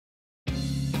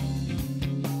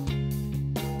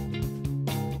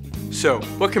So,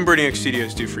 what can Burning Oak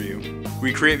Studios do for you?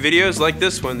 We create videos like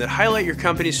this one that highlight your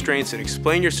company's strengths and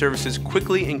explain your services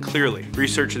quickly and clearly.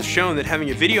 Research has shown that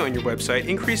having a video on your website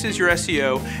increases your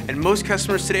SEO, and most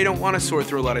customers today don't want to sort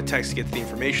through a lot of text to get the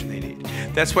information they need.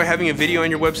 That's why having a video on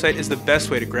your website is the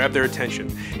best way to grab their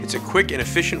attention. It's a quick and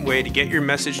efficient way to get your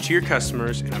message to your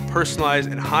customers in a personalized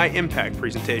and high-impact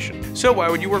presentation. So why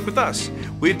would you work with us?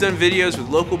 We've done videos with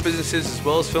local businesses as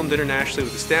well as filmed internationally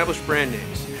with established brand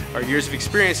names. Our years of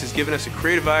experience has given us a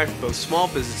creative eye for both small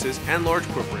businesses and large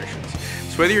corporations.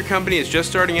 So whether your company is just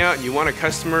starting out and you want a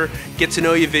customer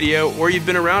get-to-know-you video, or you've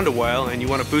been around a while and you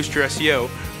want to boost your SEO,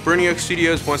 Burning Oak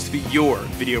Studios wants to be your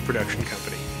video production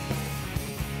company.